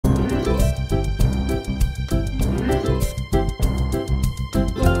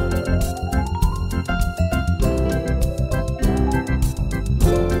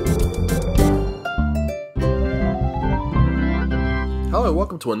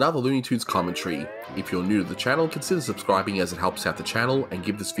to another Looney Tunes commentary. If you're new to the channel, consider subscribing as it helps out the channel, and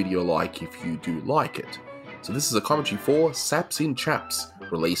give this video a like if you do like it. So this is a commentary for Saps in Chaps,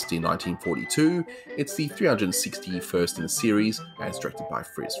 released in 1942. It's the 361st in the series, and it's directed by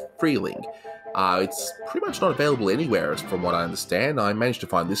Friz Freleng. It's pretty much not available anywhere, from what I understand. I managed to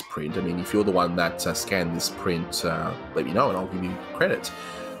find this print. I mean, if you're the one that scanned this print, let me know and I'll give you credit.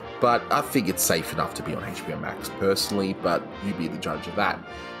 But I think it's safe enough to be on HBO Max personally, but you be the judge of that.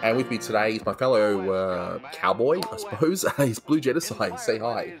 And with me today is my fellow cowboy, I suppose. He's Blue Genocide. Say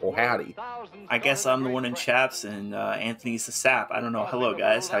hi, or howdy. I guess I'm the one in Chaps, and Anthony's the Sap. I don't know. Hello,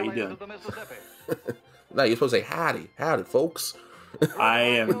 guys. How you doing? No, you're supposed to say howdy. Howdy, folks. I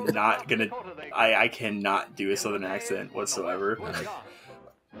am not gonna... I cannot do a southern accent whatsoever.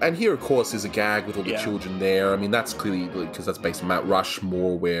 And here, of course, is a gag with all the children there. I mean, that's clearly because that's based on Mount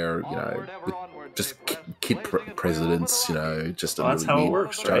Rushmore, where, you know, with just kid presidents, you know, just a that's how it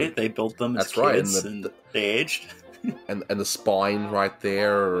works, right? They built them as kids, and they aged. and the spine right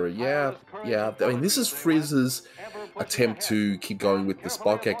there, yeah. I mean, this is Friz's attempt to keep going with the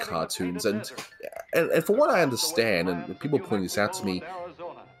Spotgate cartoons, and from what I understand, and people pointing this out to me,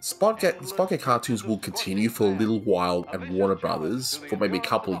 Spotgate cartoons will continue for a little while at Warner Brothers for maybe a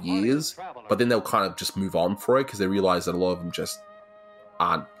couple of years, but then they'll kind of just move on for it because they realize that a lot of them just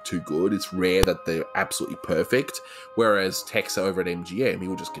aren't too good. It's rare that they're absolutely perfect. Whereas Tex over at MGM, he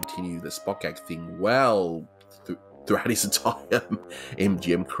will just continue the Spotgate thing well throughout his entire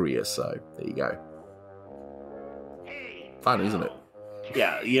MGM career. So there you go. Fun, isn't it?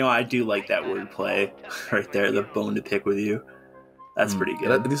 Yeah, you know, I do like that wordplay right there. The bone to pick with you. That's pretty good.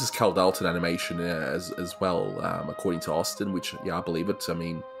 And this is Cal Dalton animation as well, according to Austin, which, yeah, I believe it. I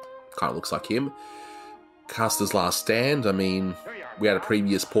mean, kind of looks like him. Custer's Last Stand. I mean, we had a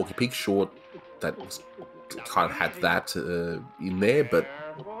previous Porky Pig short that kind of had that in there, but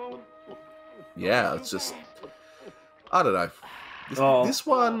yeah, it's just, I don't know. This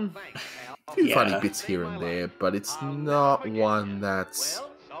one, a few funny bits here and there, but it's not one that's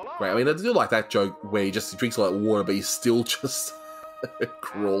great. I mean, I do like that joke where he just drinks a lot of water, but he's still just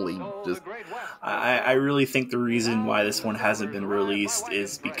crawling. I really think the reason why this one hasn't been released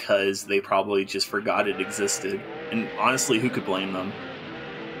is because they probably just forgot it existed, and honestly, who could blame them?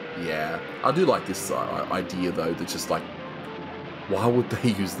 Yeah, I do like this idea though, that just like, why would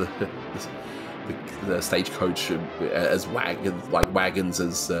they use the stagecoach as wagons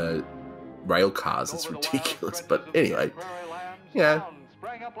as rail cars? It's ridiculous, but anyway, yeah.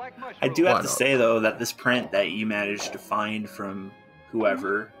 I do have to say though that this print that you managed to find from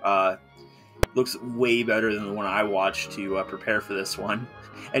whoever looks way better than the one I watched to prepare for this one.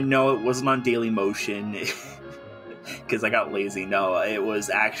 And no, it wasn't on Daily Motion because I got lazy. No, it was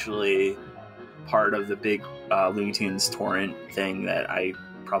actually part of the big Looney Tunes torrent thing that I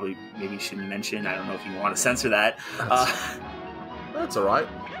probably maybe shouldn't mention. I don't know if you want to censor that. That's all right.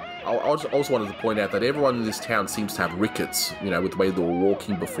 I also wanted to point out that everyone in this town seems to have rickets, you know, with the way they were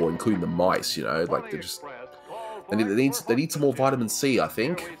walking before, including the mice, you know, like they need some more vitamin C, I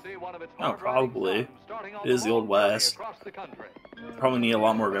think. Oh, probably. It is the Old West. Probably need a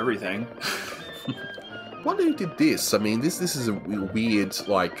lot more of everything. Wonder who did this. I mean, this is a weird,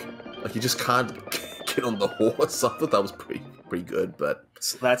 like you just can't get on the horse. I thought that was pretty good, but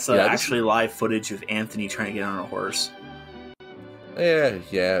so that's actually live footage of Anthony trying to get on a horse. Yeah,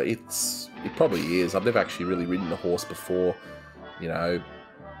 it probably is. I've never actually really ridden a horse before, you know,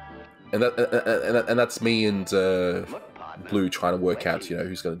 and that's me and Blue trying to work out, you know,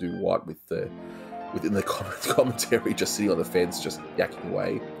 who's going to do what within the commentary, just sitting on the fence, just yakking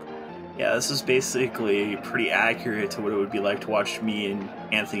away. Yeah, this is basically pretty accurate to what it would be like to watch me and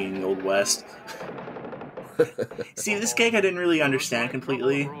Anthony in the Old West. See, this gag I didn't really understand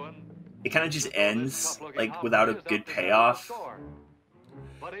completely. It kind of just ends like without a good payoff.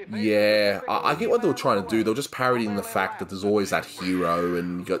 Yeah, I get what they were trying to do. They were just parodying the fact that there's always that hero,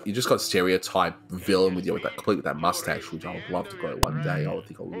 and you just got a stereotype villain with that mustache, which I would love to grow one day. I would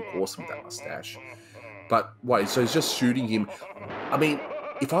think I would look awesome with that mustache. But wait, so he's just shooting him. I mean,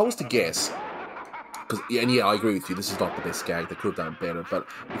 if I was to guess, I agree with you, this is not the best gag. They could have done better. But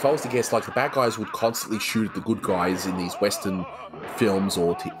if I was to guess, like, the bad guys would constantly shoot at the good guys in these Western films,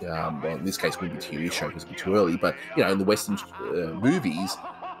 or well, in this case, it wouldn't be TV show because it'd be too early. But you know, in the Western movies.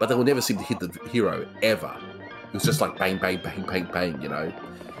 But they will never seem to hit the hero, ever. It was just like bang, bang, bang, bang, bang, you know.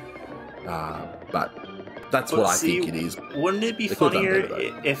 But that's what I think it is. Wouldn't it be funnier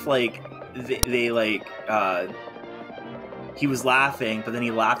if, like, he was laughing, but then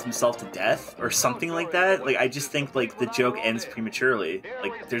he laughed himself to death, or something like that? Like, I just think, like, the joke ends prematurely.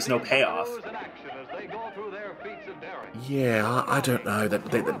 Like, there's no payoff. Yeah, I don't know.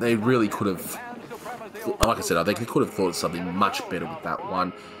 They really could have, like I said, they could have thought of something much better with that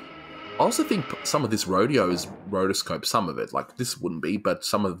one. I also think some of this rodeo is rotoscope. Some of it, like this wouldn't be, but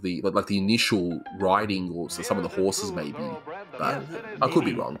some of the like the initial riding or some of the horses maybe. But I could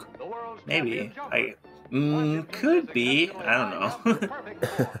be wrong. Maybe could be. I don't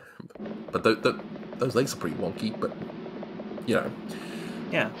know. But those legs are pretty wonky. But you know.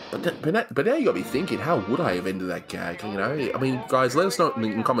 Yeah. But now you got me thinking, how would I have ended that gag? You know, I mean, guys, let us know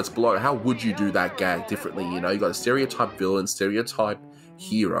in the comments below. How would you do that gag differently? You know, you got a stereotype villain, stereotype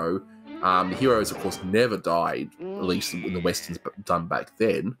hero. The heroes, of course, never died, at least in the westerns done back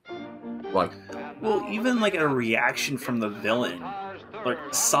then. Like, well, even like a reaction from the villain, like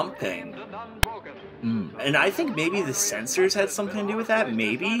something. And I think maybe the censors had something to do with that.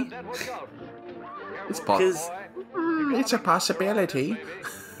 Maybe it's possible. It's a possibility.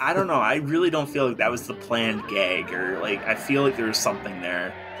 I don't know. I really don't feel like that was the planned gag, or like I feel like there was something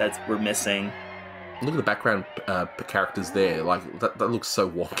there that we're missing. Look at the background characters there. Like that looks so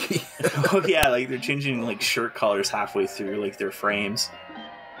wonky. Oh yeah, like they're changing like shirt colors halfway through like their frames.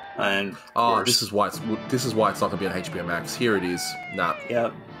 And this is why it's not gonna be on HBO Max. Here it is. Nah.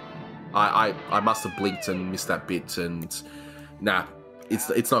 Yep. I must have blinked and missed that bit, and nah.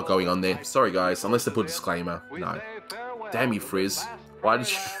 It's not going on there. Sorry, guys. Unless they put a disclaimer. No. Damn you, Frizz. Why did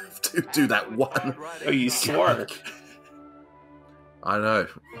you have to do that one? Oh, you swore. I know.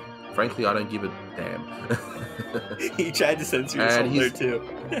 Frankly, I don't give a damn. He tried to censor yourself there, too.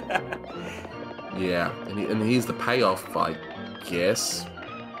 Yeah. And here's the payoff, I guess.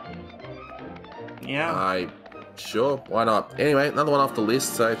 Yeah. Sure, why not? Anyway, another one off the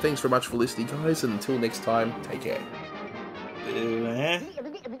list. So thanks very much for listening, guys. And until next time, take care.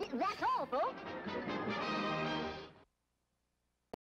 That's all, folks.